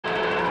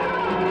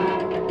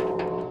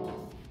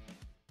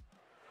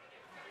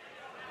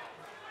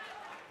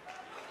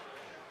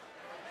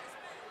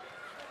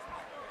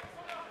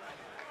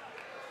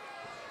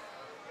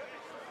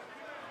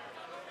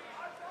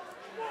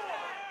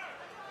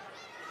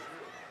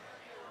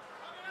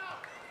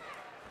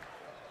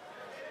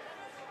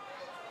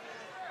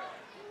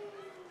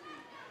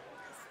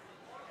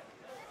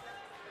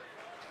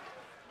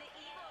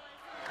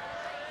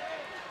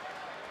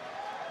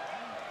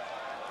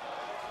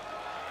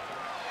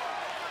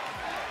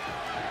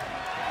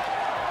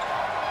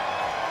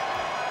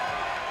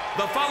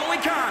The following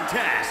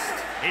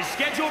contest is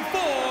scheduled for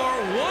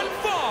one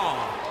fall.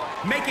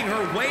 Making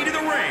her way to the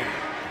ring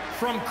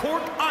from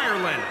Cork,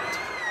 Ireland,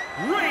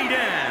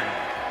 Raiden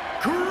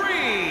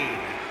Green.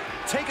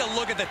 Take a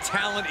look at the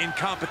talent in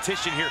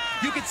competition here.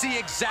 You can see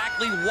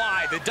exactly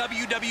why the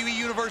WWE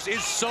Universe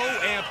is so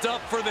amped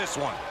up for this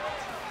one.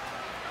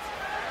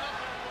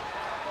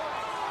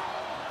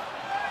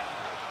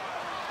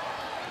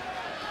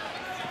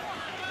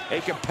 A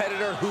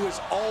competitor who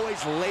is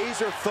always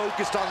laser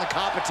focused on the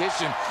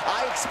competition.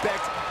 I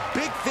expect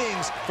big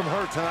things from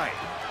her tonight.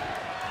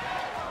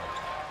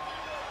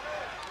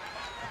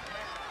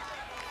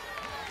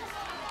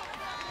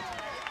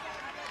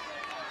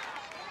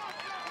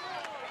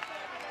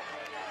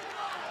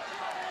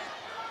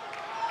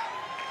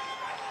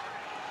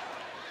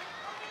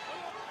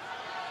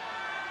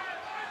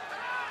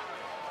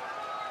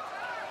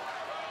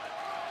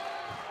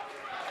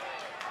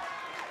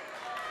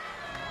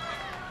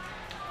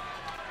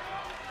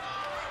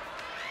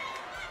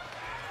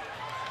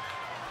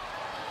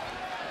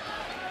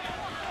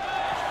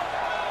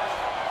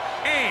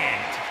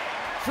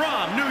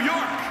 From New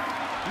York,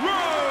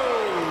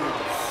 Rose.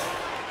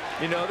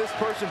 You know, this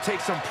person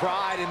takes some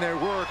pride in their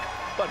work,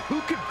 but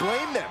who could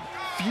blame them?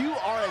 Few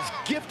are as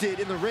gifted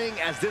in the ring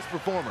as this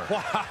performer.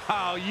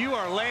 Wow, you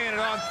are laying it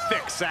on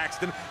thick,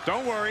 Saxton.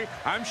 Don't worry,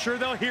 I'm sure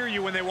they'll hear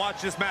you when they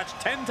watch this match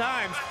 10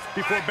 times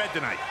before bed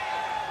tonight.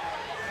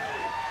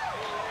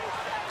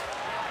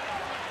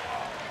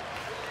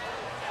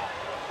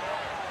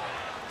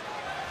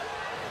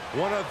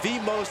 One of the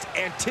most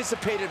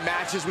anticipated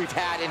matches we've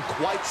had in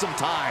quite some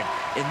time.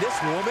 And this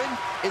woman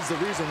is the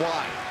reason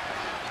why.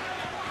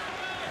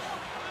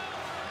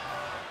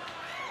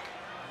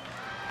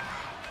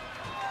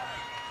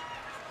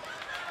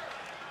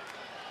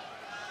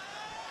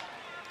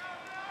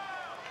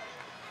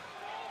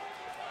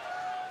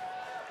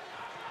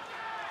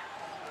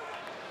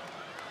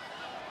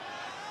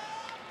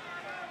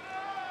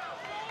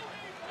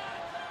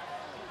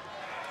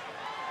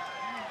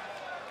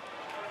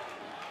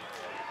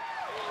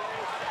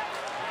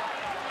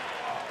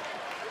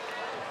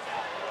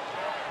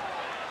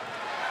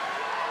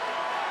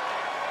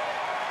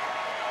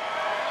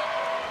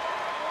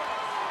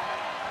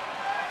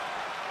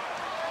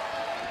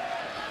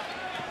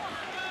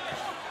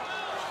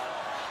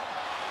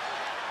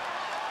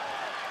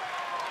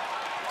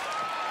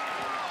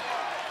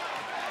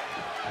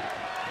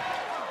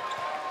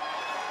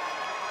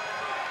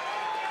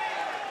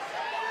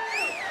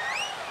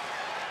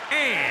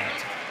 And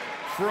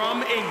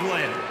from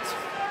England.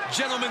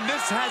 Gentlemen,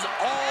 this has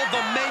all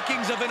the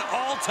makings of an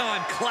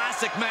all-time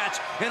classic match,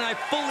 and I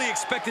fully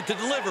expect it to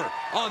deliver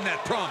on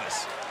that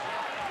promise.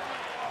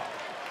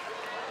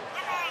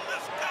 Come on,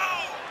 let's go!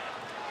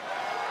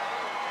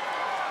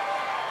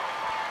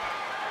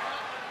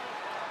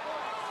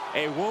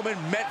 A woman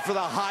meant for the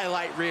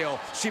highlight reel.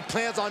 She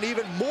plans on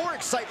even more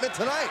excitement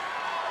tonight.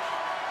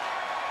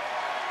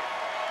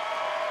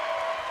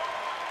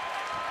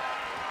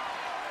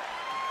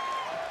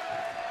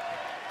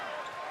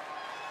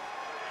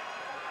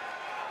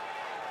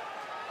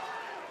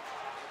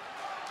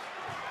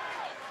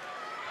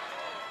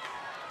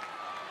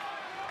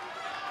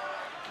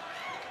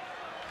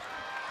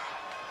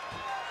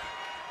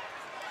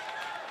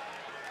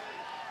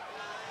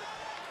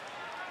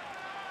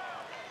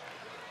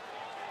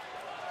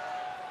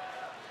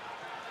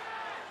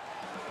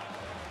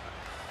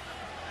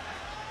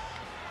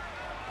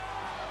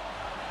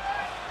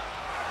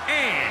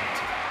 And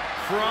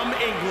from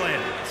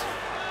England,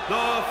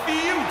 the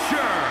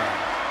future.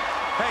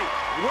 Hey,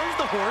 where's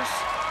the horse?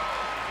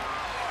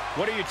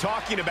 What are you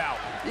talking about?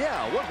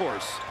 Yeah, what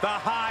horse? The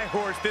high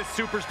horse this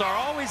superstar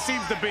always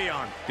seems to be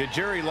on. Did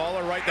Jerry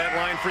Lawler write that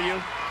line for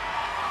you?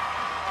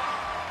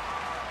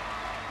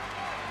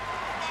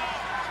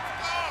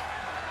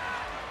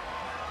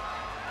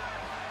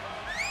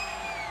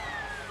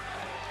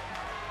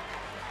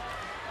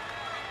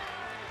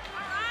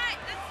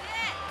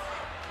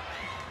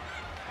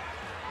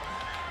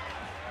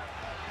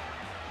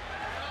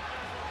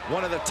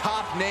 One of the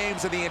top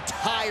names in the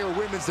entire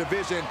women's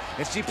division,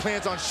 and she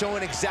plans on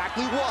showing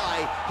exactly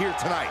why here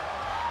tonight.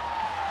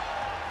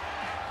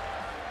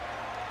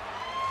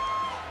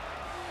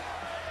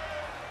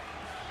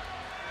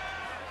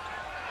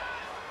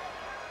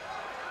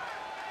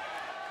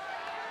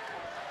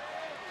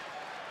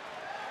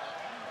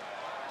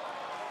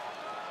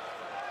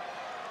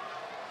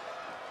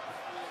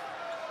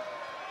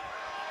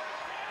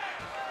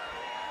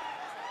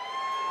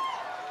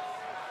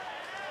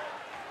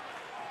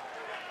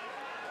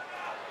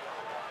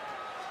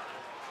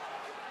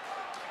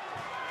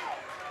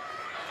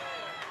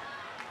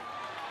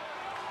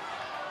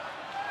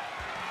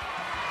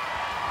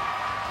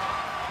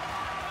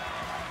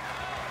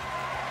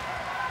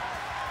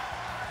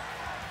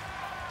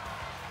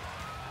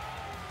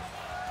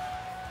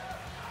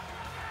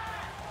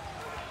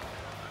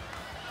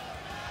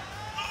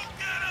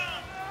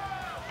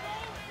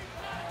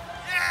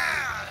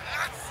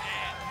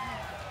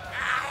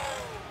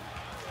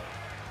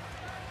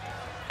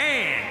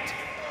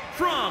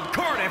 from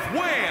Cardiff,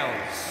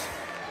 Wales,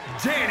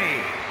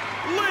 Dani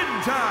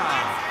Linda.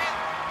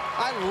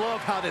 I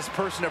love how this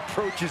person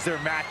approaches their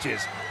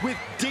matches with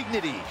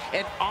dignity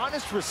and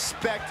honest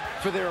respect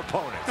for their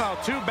opponents.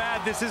 Oh, too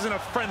bad this isn't a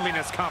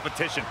friendliness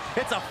competition.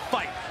 It's a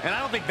fight, and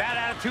I don't think that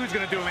attitude's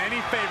going to do him any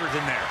favors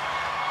in there.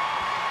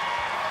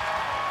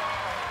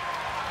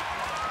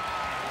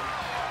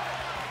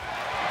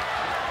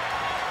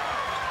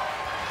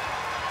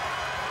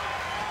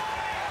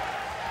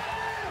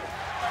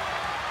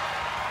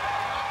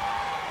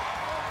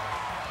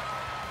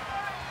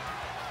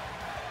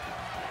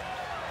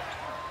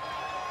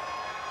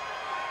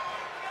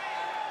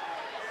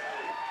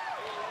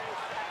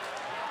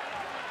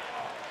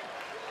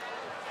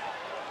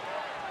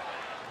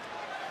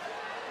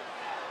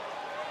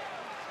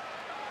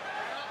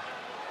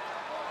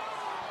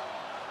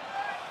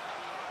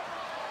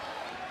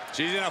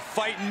 She's in a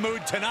fighting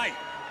mood tonight.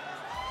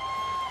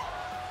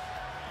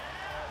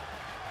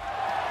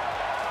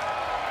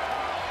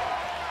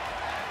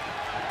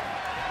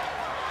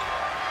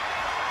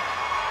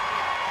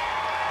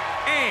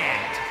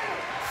 And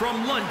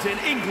from London,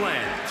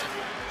 England,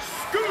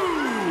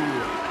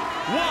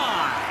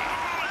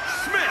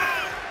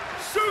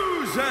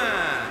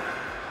 Smitson.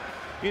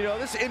 You know,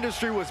 this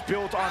industry was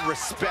built on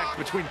respect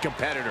between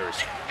competitors.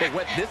 But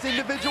when this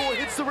individual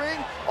hits the ring,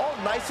 all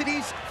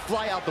niceties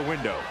fly out the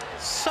window.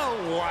 So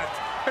what?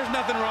 There's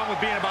nothing wrong with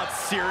being about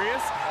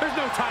serious. There's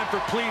no time for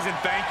please and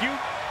thank you.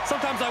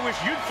 Sometimes I wish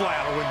you'd fly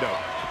out a window.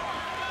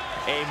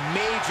 A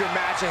major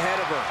match ahead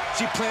of her.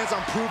 She plans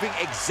on proving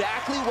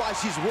exactly why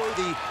she's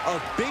worthy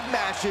of big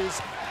matches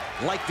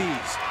like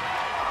these.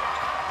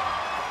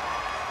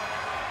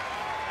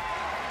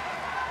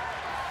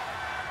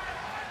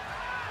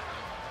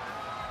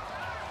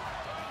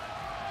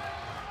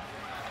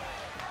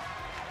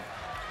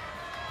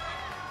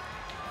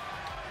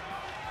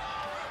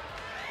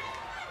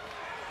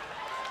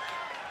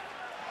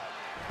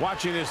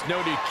 Watching this no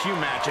DQ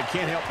match, I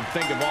can't help but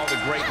think of all the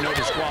great no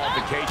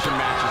disqualification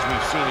matches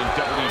we've seen in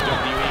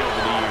WWE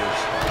over the years.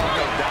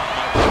 No doubt,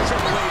 Michael.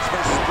 Triple H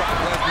versus Brock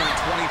Lesnar in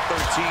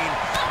 2013.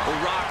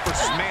 The Rock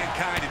versus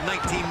Mankind in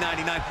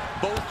 1999.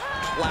 Both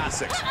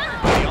classics.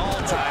 The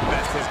all-time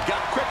best has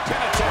got quick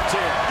pin attempt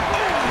here.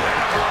 Oh,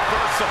 and a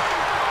reversal.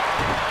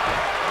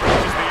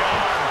 Reaches the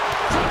arm.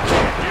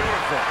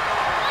 Beautiful.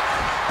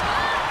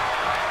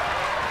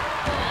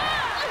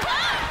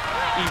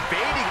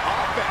 Evading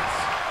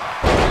offense.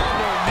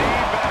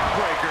 Knee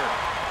backbreaker.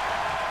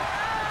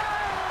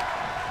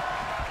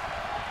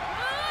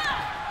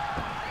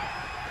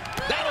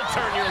 That'll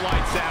turn your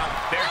lights out.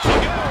 There she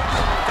goes.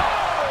 Oh!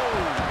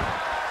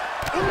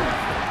 Ooh,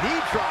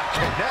 knee drop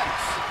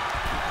connects.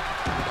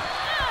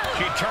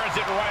 She turns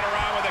it right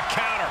around with a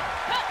counter.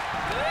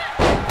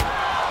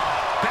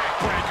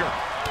 Backbreaker.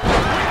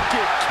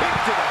 Wicked kick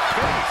to the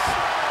face.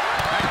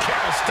 That kick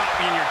will stop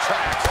me in your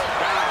tracks.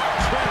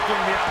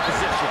 Trampling the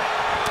opposition.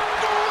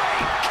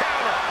 Great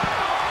counter.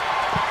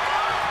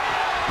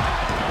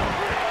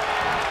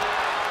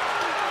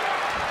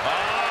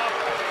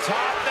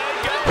 Top they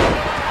go.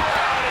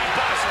 Body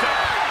buster.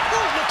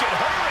 Ooh, look at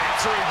her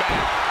answering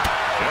back.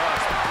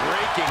 Just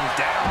breaking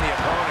down the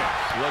opponent.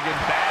 Looking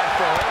bad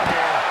for her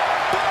here.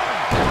 Boom.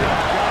 Oh,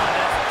 God,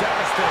 that's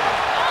devastating.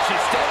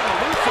 She's staying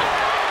elusive.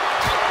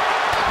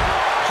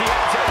 She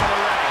heads out of the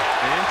ring.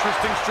 An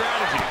interesting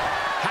strategy.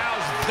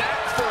 How's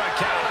that for a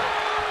counter?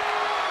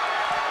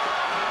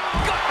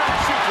 Gut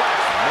wrench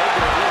suplex.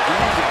 Making it look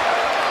easy.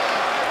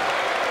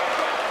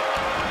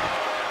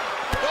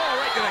 Oh,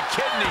 right to the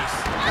kidneys.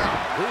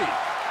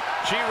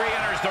 She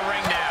re-enters the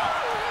ring now.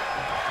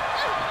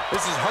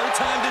 This is her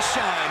time to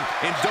shine,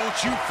 and don't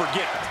you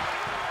forget it.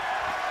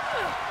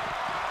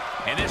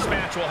 And this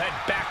match will head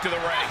back to the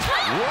ring.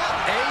 What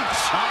a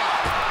chop.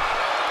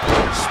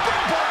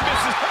 Springboard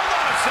misses. Hold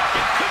on a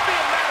second. Could be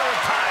a matter of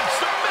time.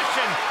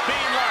 Submission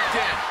being locked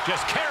in.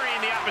 Just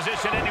carrying the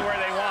opposition anywhere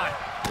they want.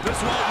 This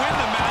won't win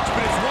the match,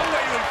 but it's one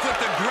way to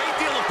inflict a great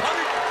deal of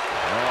punishment.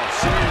 Oh,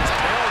 she's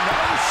no,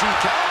 she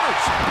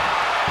counters.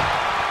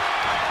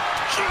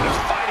 She's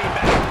fighting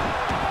back.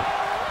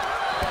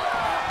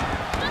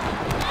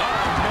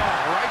 Oh, man,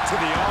 right to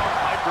the arm.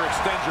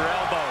 Hyperextend your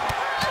elbow.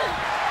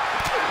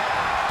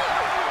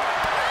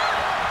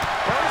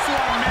 First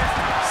one missed.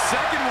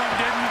 Second one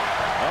didn't.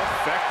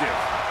 Effective.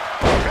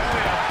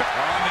 Belly up.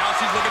 Oh, now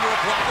she's looking to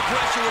apply the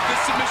pressure with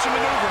this submission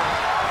maneuver.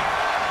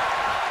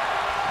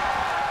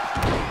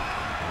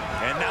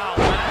 And now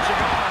latching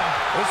on.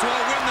 This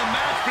won't win the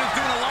match, but it's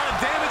doing a lot of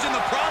damage in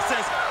the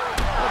process.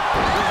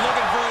 She's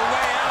looking for a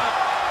way out.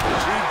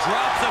 She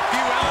drops a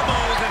few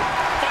elbows and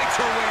fights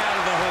her way out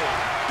of the hole.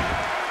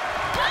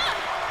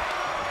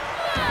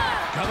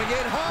 Coming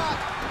in hot.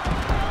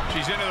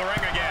 She's into the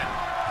ring again.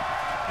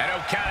 And no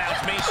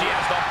countouts means she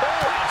has the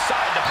whole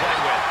outside to play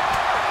with.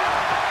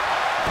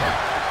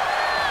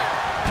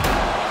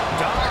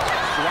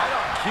 Dodge right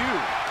on cue.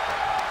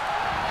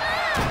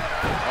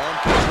 Arm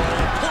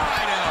control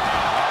applied and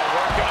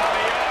working on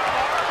the arm.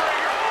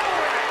 Armbreaker.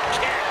 Oh, and a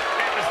kick.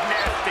 That was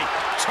nasty.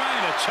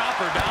 Trying to chop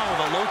her down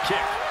with a low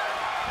kick.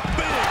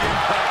 Big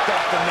impact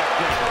off the neck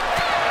breaker.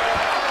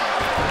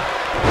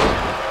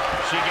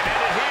 She can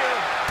end it here.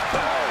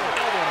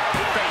 Elbow to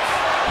the face.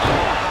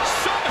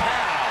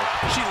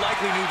 Somehow. She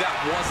likely knew that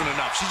wasn't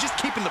enough. She's just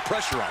keeping the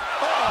pressure on.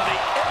 Oh, the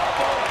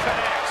elbow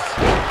connects.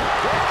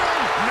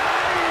 9.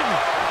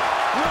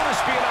 Will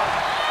this be enough?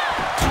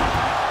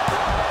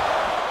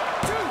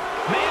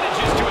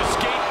 Manages to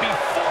escape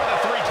before the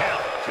 3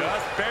 count.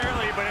 Just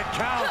barely, but it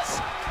counts.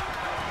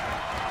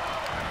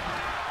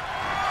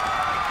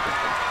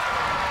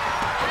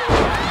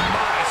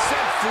 My,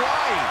 sent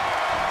flying.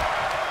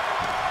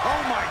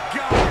 Oh my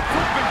God,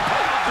 flipping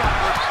power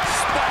driver.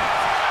 Spike.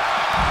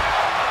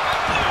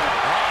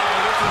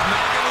 Uh-oh, this is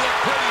not going to look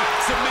pretty.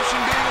 Submission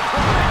being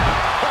applied.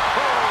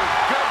 Oh,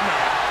 good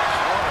man.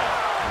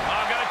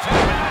 I'm going to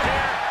tap out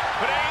here,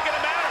 but it ain't going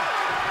to matter.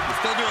 You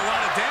still do a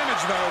lot of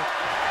damage, though.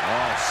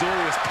 Oh,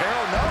 serious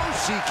peril. No,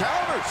 she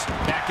counters.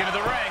 Back into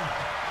the ring.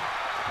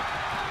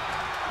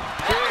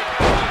 Big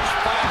punch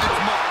finds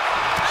its mark.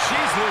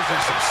 She's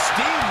losing some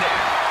steam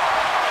now.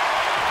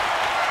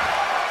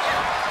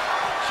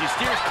 She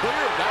steers clear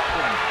of that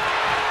one.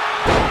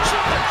 She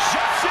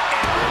adjusts it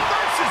and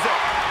reverses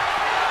it.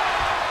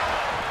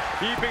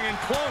 Keeping in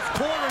close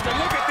quarters, and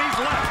look at these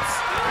lefts.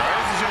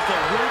 This is just a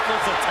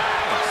ruthless attack.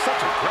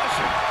 Such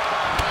aggression.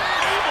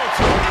 Able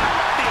to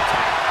interrupt the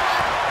attack.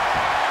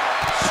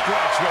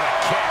 Strikes with a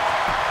kick.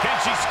 Can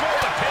she score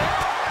the pin?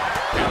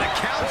 And the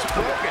count's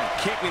broken,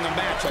 keeping the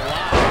match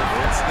alive.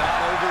 It's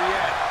not over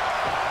yet.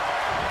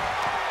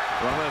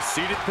 From a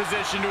seated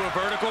position to a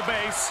vertical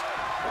base.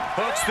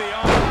 Hooks the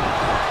arm.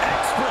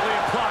 Expertly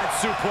applied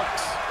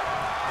suplex.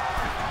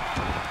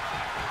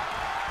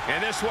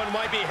 And this one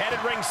might be headed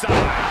ringside.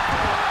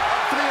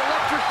 For the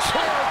electric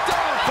chair,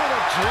 down for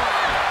the drop.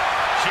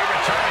 She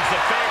returns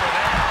the favor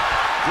there.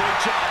 Great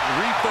job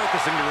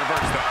refocusing to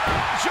reverse that.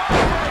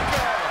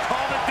 Jawbreaker!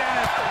 Called it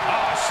down.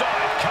 Oh, saw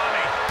it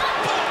coming.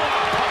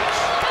 Bulldog punch.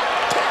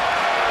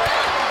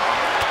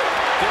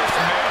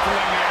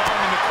 Dismantling the arm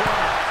in the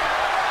corner.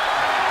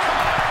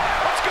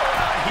 What's going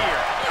on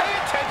here? Pay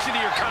attention to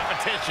your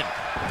competition.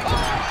 Oh,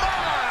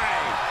 my!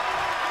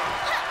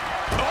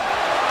 Oh,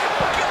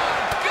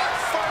 God! Gut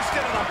first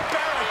into the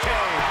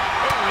barricade.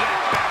 Oh, that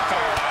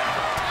backfired.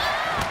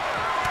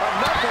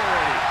 Enough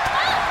already.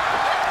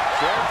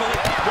 Carefully.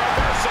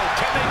 Reversal.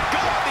 Can they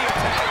go on the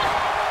attack?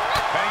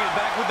 Hanging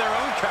back with their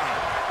own counter.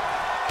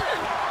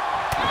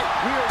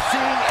 We are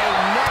seeing a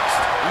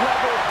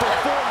next-level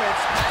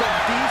performance from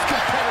these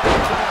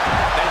competitors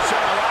tonight. They've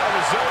shown a lot of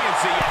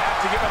resiliency. You have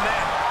to give them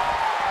that.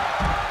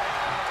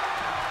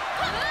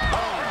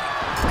 Oh,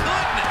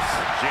 goodness.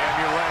 Jam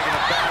your leg in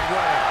a bad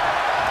way.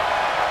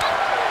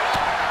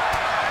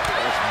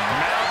 Just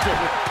mounted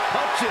with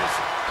punches.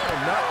 Oh,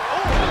 no.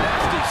 Oh, a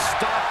nasty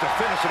stop to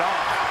finish it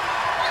off.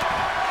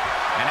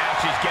 And now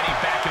she's getting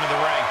back into the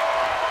ring.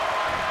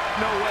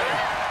 No way.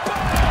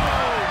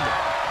 Boom!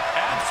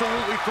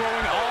 Absolutely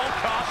throwing all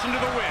caution to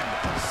the wind.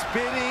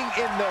 Spinning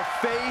in the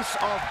face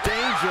of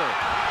danger.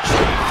 She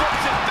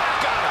flips it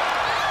back on her.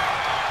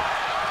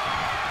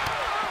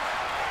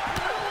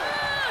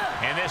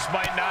 And this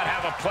might not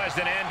have a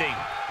pleasant ending.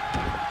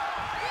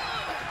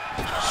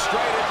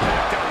 Straight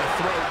impact down the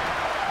throat.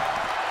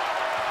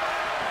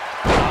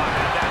 Oh,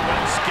 had that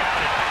one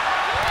scouted.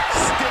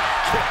 Stiff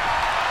kick.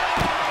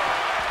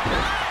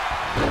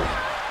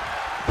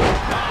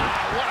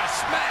 What a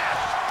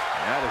smash.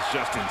 That is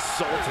just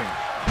insulting.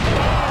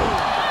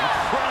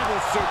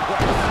 Incredible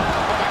suplex.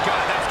 Oh, my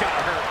God, that's got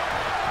to hurt.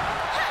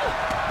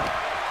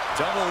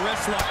 Double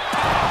wrist lock.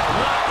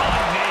 What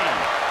a knee.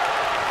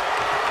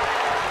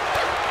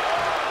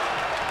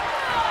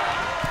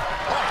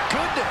 Oh,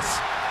 goodness.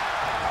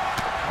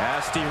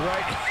 Nasty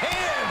right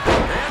hand.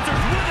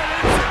 Answers with an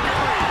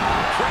enziguri.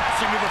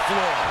 Crashing to the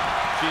floor.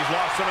 She's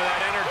lost some of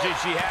that energy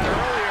she had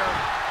earlier.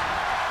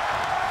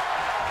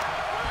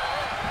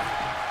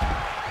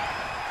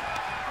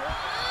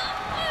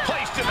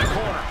 Placed in the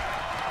corner.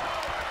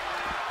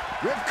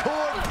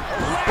 Ripcord.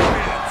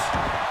 Lariat.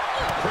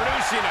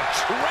 Producing a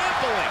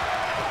trampling.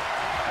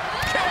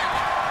 Kick.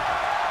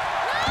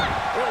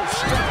 Oh,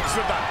 strikes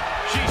with the...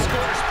 She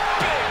scores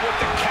big with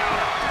the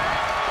counter.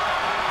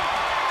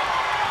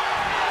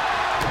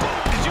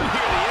 Did you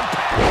hear the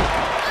impact?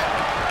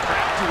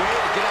 Crafty way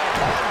to get out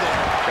of harm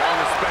there.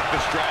 Gotta respect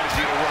the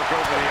strategy to work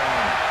over the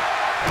arm.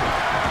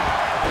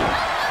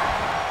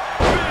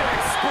 Big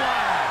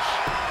splash.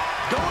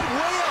 Going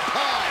way up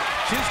high.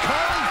 She's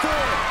calling for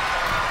it.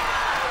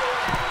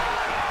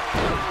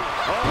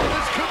 Oh,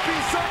 this could be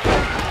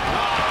something.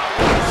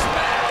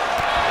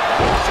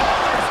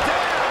 Shoulders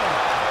down.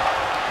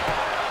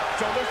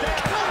 Shoulders down.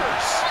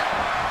 Counters.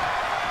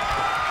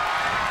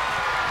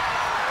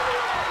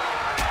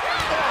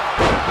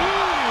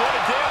 Ooh, what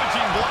a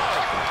damaging blow.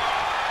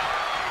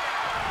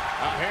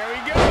 Here we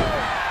go.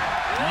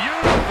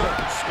 Beautiful.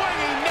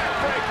 Swinging neck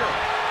breaker.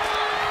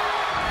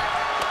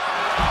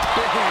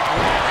 Big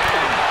right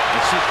hand.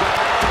 And she's got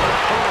after her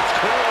opponent's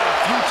core a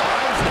few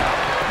times now.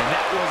 And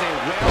that was a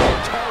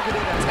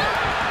well-targeted attack.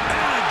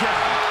 And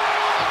again.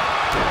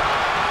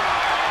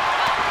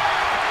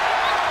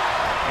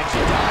 And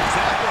she does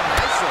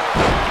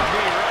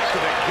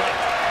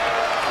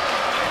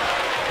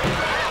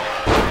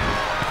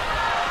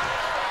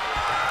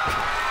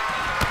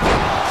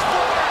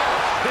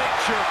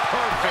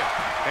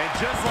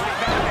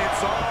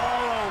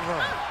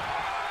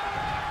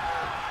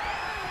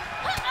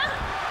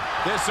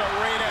This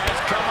arena has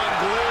come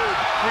unglued.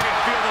 We can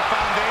feel the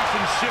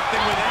foundation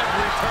shifting with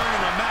every turn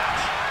in the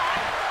match.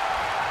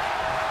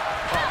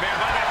 Oh, man,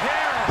 by the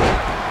hair.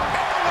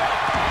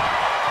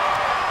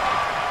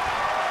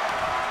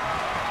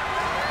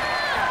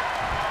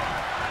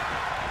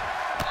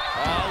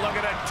 Oh, look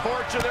at it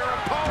torture their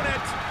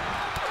opponent.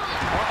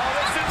 Oh,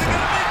 this isn't going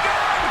to be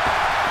good.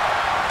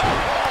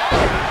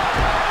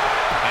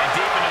 And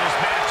deep into this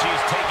match,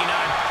 he's taking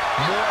on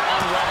more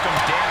unwelcome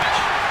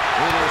damage.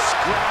 It is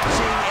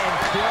scratching and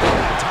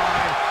clawing at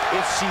time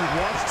if she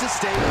wants to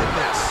stay in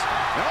this.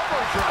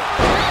 Elbow drop.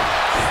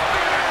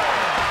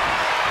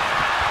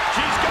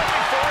 She's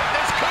going for it.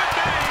 This could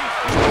be.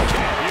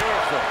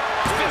 Beautiful.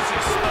 This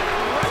is a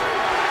record.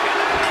 And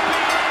that will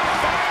be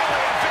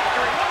finally a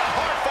victory. What a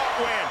hard-fought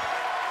win.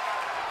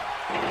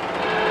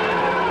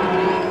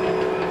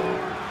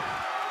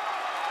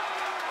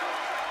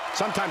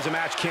 Sometimes a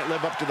match can't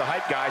live up to the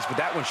hype, guys, but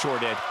that one sure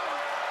did.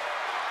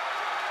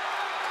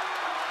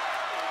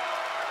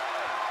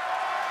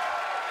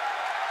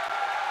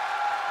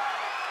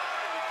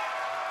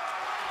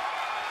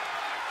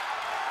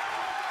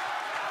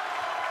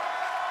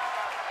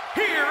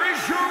 Here is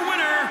your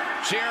winner.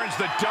 She earns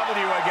the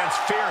W against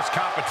fierce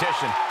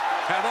competition.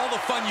 Have all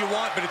the fun you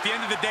want, but at the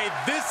end of the day,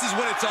 this is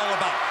what it's all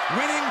about.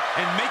 Winning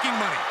and making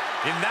money.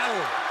 In that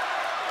order.